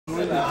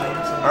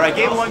Alright,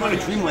 game 1 going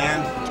to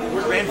Dreamland.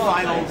 Grand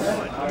Finals.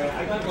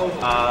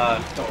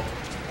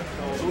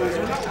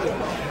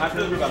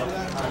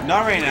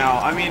 Not right now.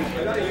 I mean,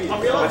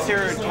 what's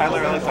your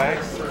Tyler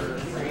LXX?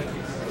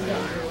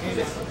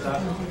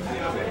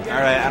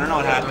 Alright, I don't know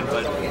what happened,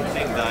 but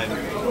thing died.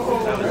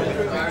 That was really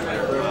quick.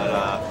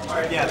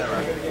 But, yeah, they're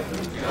right.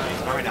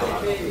 Not right now.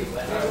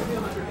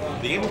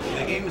 The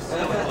game is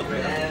still hella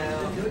great.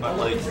 But,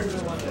 like,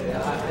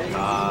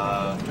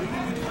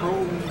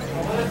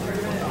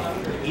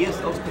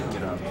 ESL's picking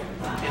it up.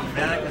 And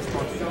Fnatic has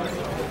supposed to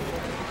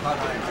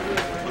Cloud9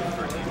 looking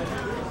for a team.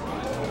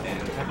 And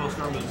Tempo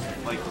Storm was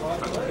like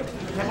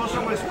Tempo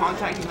Storm was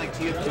contacting like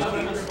TF2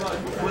 teams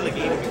before the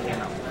game even came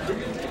out.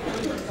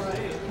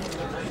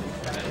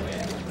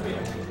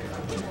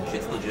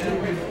 Shit's legit.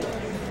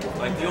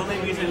 Like the only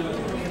reason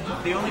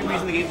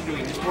the game's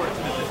doing esports is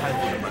because it has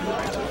been money,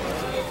 right?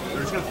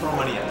 They're just gonna throw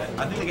money at it.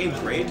 I think the game's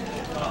great.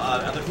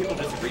 Other people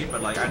disagree,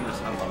 but like I'm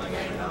loving the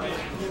game right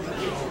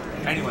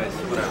now. Anyways,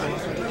 whatever.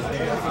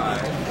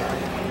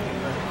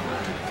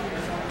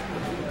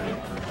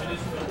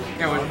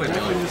 Can't wait to play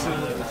Melee.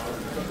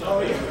 Oh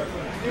yeah.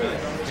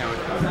 Can't wait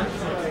to play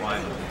Melee. Why?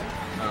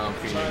 I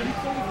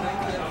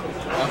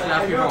was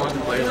asking if I wanted to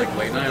play like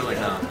late night. I'm like,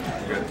 nah, I'm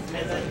good.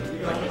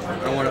 Like, I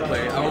don't want to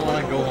play. I don't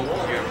want to go home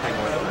from here and play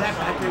more. That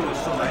background was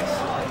so nice.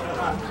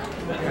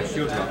 Yeah, she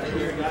was up.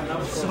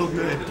 So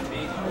good.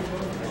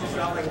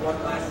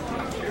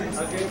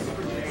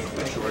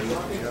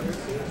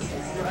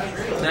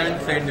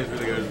 That Satan is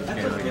really good at this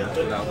game, I guess.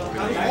 Without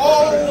really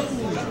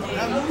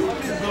That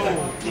movement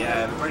though.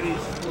 Yeah,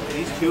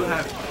 these two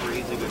have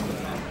crazy good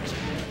movement.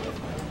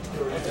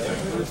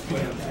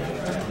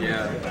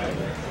 yeah.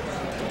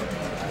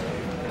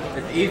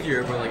 It's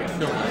easier, but like it's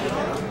still nice.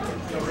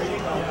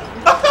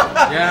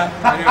 Yeah,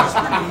 I knew.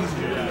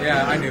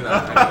 Yeah, I knew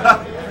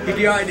that. He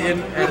DI'd in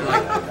and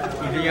like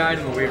he DI'd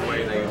in a weird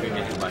way that he was gonna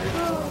get his body.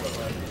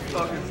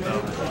 Fucking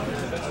stuff.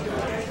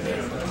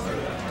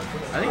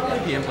 I think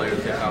PTM players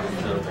get Falcon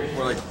too.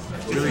 Or like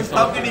really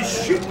Falcon salty.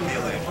 is shooting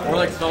melee. Or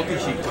like salty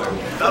Sheik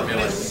players. Falcon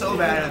is so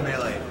bad at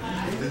melee.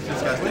 This is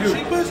disgusting.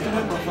 She plays to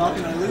win my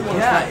Falcon. I really want to.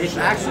 Yeah, it's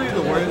actually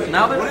the worst.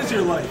 Now that What is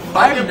your life?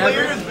 I've never.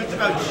 Players, it's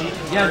about Sheik.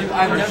 Yeah, dude,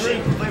 I've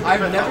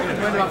never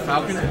complained about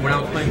Falcon when I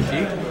was playing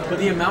Sheik, but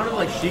the amount of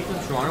like Sheik in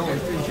Toronto and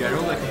in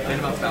general that complain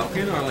about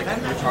Falcon are like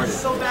retarded.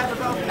 So bad for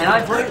Falcon. And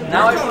I play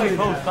now. I play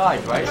both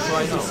sides, right? So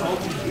I know.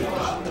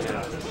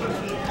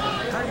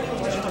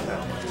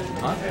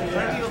 Huh?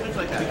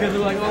 Because they're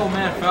like, oh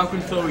man,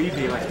 Falcon's so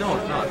easy. Like, no,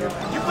 it's not.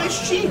 You play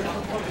Sheik.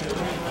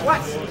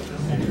 What?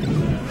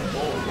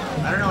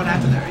 I don't know what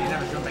happened there. You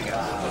never jumped, I guess.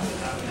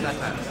 That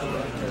time.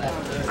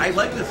 I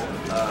like this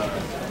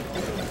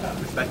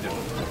perspective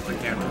of the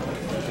camera.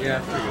 Yeah,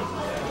 it's pretty good.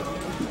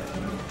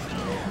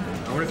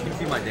 I wonder if you can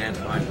see my dance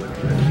behind me.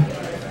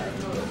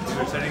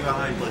 You're sitting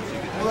behind Blitz. You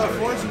can Well, that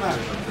force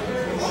match.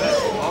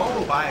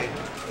 Oh, bye.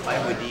 Bye,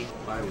 Woody.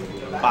 Bye,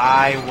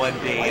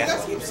 Woody. Why you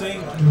guys keep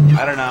saying that?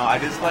 I don't know. I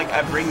just like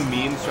I bring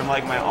memes from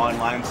like my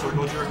online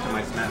circle jerk to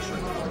my Smash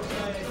circle.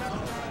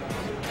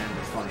 And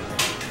it's funny.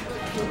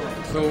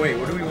 So wait,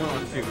 what do we want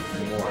on 2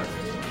 more?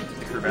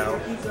 The crew battle.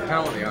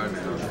 How on the Iron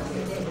Man?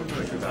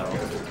 The crew battle.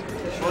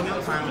 Well, the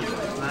other time is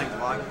Snack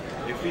Block.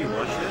 If we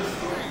rush this,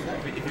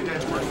 if you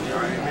guys rush the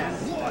Iron Man,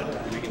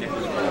 we can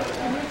definitely go.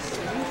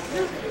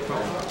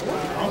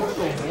 I want to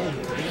go home.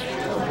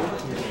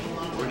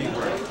 Where do you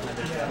work?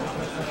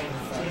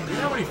 You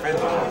know how many friends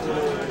are?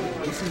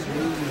 This is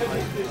really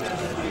like.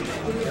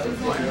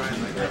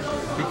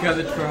 Because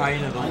it's for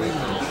hyenas only.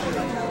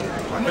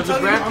 I'm Because gonna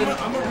the read Brampton, out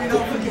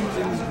the news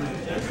in this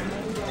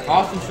group.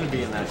 Austin shouldn't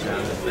be in that chat.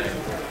 I'm just saying.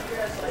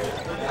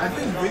 I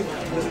think Vic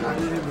was not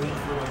really ready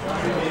for it.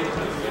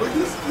 But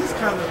he's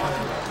kind of like,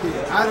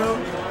 yeah, Adam,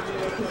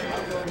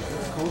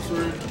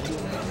 closer.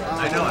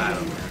 I know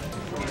Adam.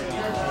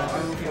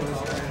 Adam for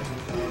this guy.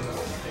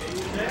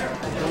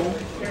 Don't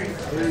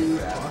very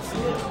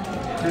awesome.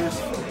 Chris.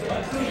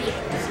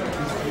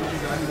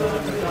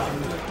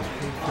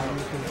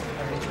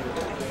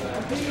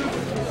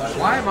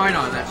 Why am I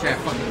not in that chat?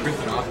 Fucking Chris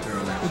and Austin are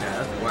on that chat.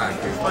 That's whack,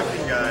 dude.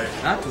 Fucking guy.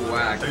 That's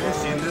whack. Have you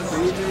seen this?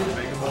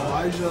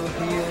 Elijah,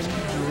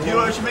 Han, You know,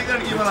 I should make that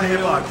an email on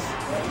Hitbox.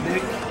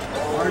 Nick,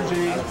 RJ,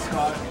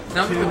 Scott.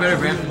 Sounds like a better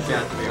Brampton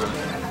chat, to be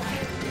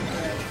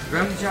honest.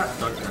 Brampton chat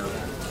sucks now.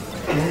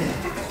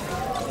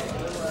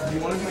 Do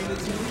you want to be in the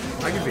team?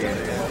 I can be in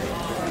there.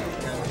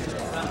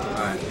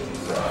 Alright.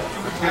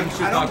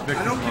 I don't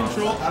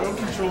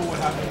control what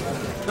happens.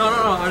 No,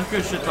 I'm just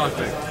gonna shit talk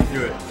Vic.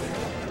 Do it.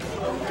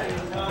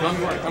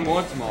 I'm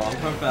going tomorrow. I'm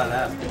coming for that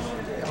ass.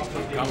 I'm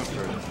coming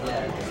for it.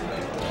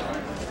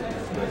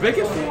 Vic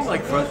is so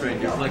like frustrating,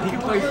 dude. Like he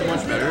can play so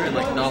much better and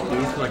like not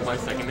lose to like my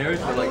secondaries,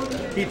 but like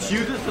he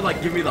chooses to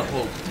like give me the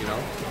hope, you know?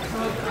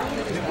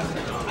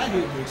 I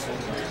hate Vic so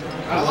much.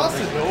 I lost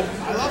to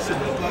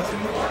Dope last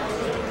week.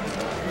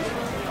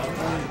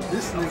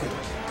 This nigga.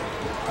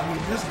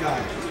 This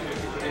guy.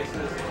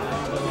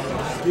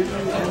 Give me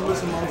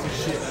endless amounts of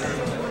shit.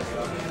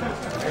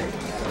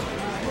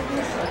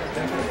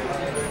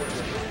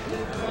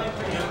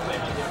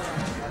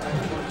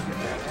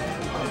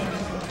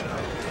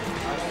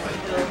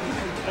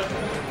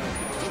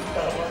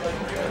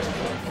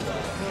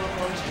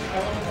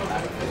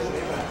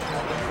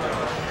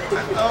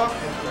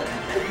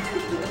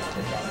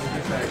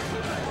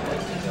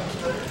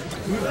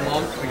 Who's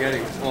mom spaghetti?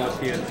 Oh, it's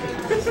Ian.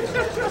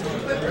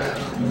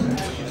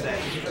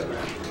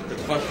 The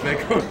fuck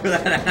back over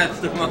that ass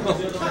to mom.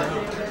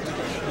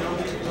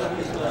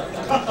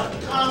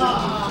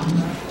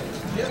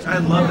 I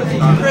love this.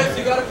 Chris,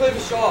 you gotta play the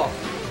shawl.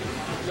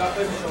 You gotta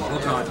play the shawl. Full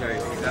commentary.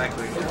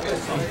 Exactly.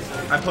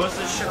 I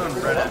posted this shit on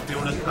Reddit.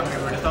 People just come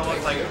here. We just thought it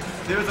was like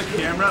there was a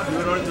camera. We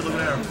would always be looking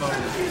at our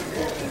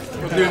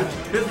phones. Dude,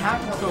 this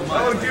happens so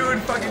much. Oh,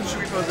 dude, fucking should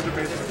we post it to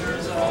Facebook?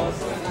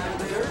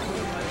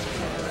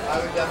 I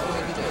would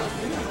definitely be down.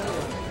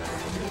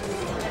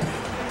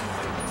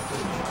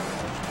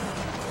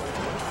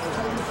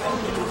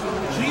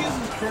 Jesus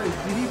Christ,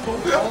 did he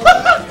post all of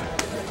that?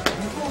 Did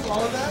he post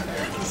all of that?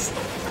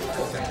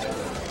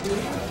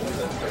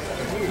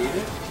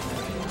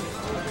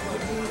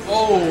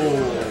 Oh!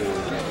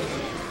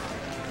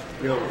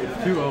 Yo, it's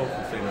 2-0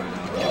 for St. right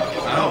now.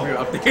 I don't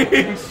know if you're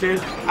updating shit.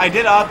 I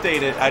did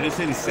update it. I just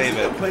didn't save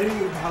it. Complaining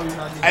with how he's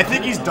not I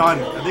think he's done.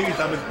 I think he's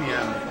done with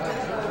PM.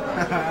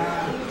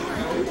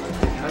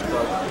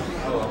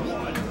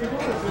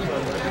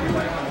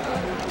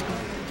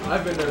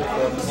 I've been there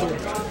before.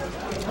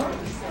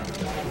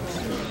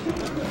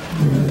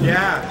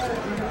 Yeah.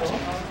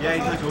 Yeah,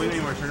 he's not going to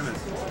any more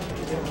tournaments.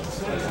 You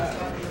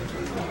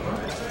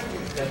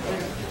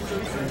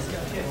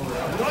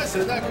know I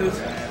said that because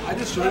I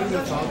just showed him the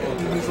Falco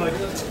and he's like,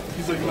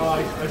 no,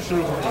 I should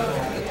have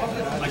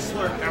won. I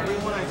swear,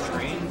 everyone I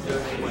train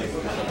does win.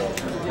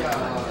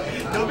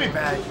 Don't be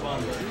bad.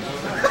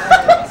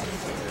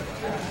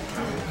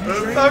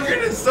 Falcon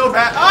is so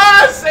bad.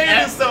 Ah,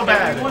 Satan is so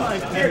bad. Everyone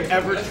I've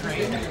ever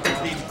trained,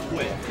 they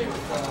quit.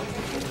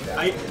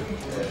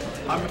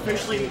 I'm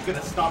officially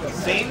gonna stop.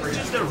 Satan's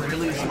just a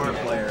really smart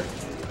player.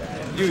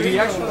 Dude, he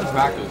actually was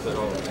backwards at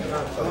all.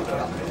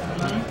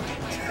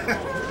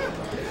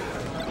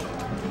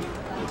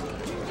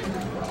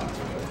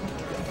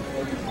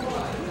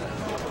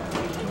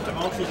 I'm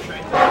also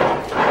trained.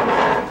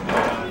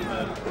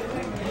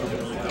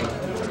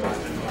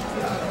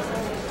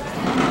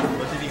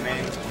 What did he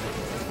make?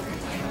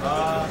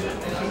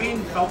 He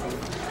made Falcon,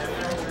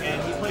 and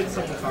he played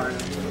Simple Card.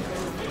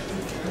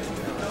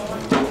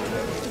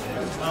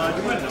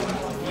 You might know him.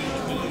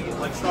 He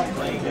like stopped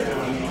playing.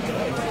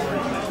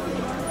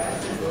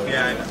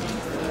 Yeah, I know.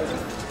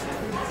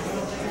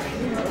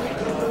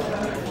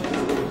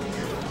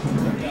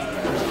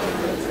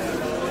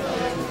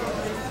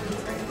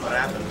 What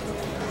happened?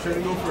 Trying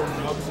to go for a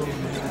job so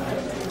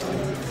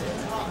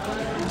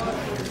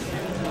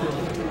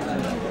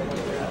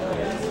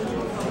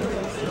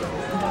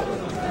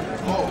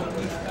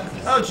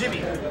Oh,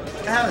 Jimmy.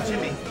 Oh,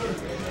 Jimmy.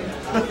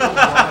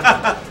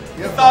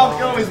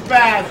 Falco is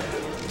bad.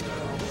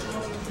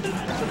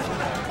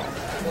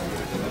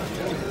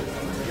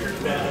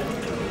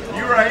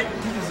 You're right.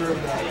 you deserve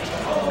that.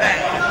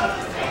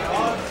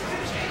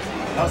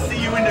 I'll see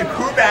you in the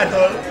crew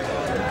battle.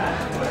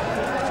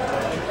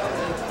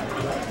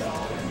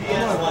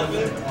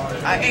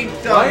 I ain't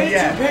Why done didn't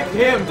yet. you pick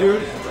him,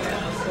 dude?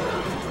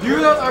 You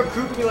thought our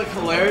crew could be like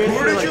hilarious. Who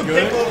and, did like, you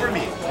good? pick over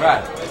me?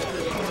 Brad.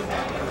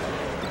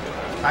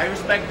 I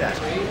respect that.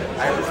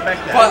 I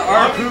respect that. But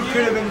our crew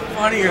could have been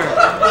funnier.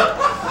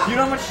 You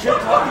know how much shit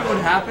talking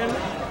would happen?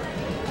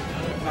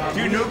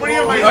 Dude, nobody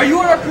on my... Are you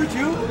on our crew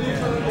too?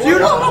 Do you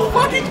know how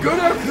fucking good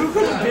our crew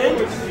could have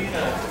been?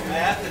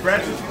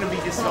 Brad's just gonna be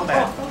just so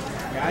bad.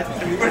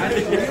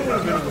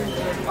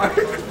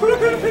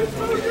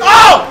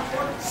 Oh!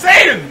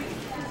 Satan!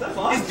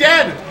 He's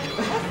dead!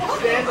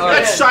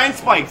 That's Shine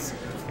Spikes.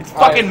 It's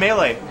fucking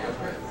melee.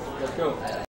 Let's go.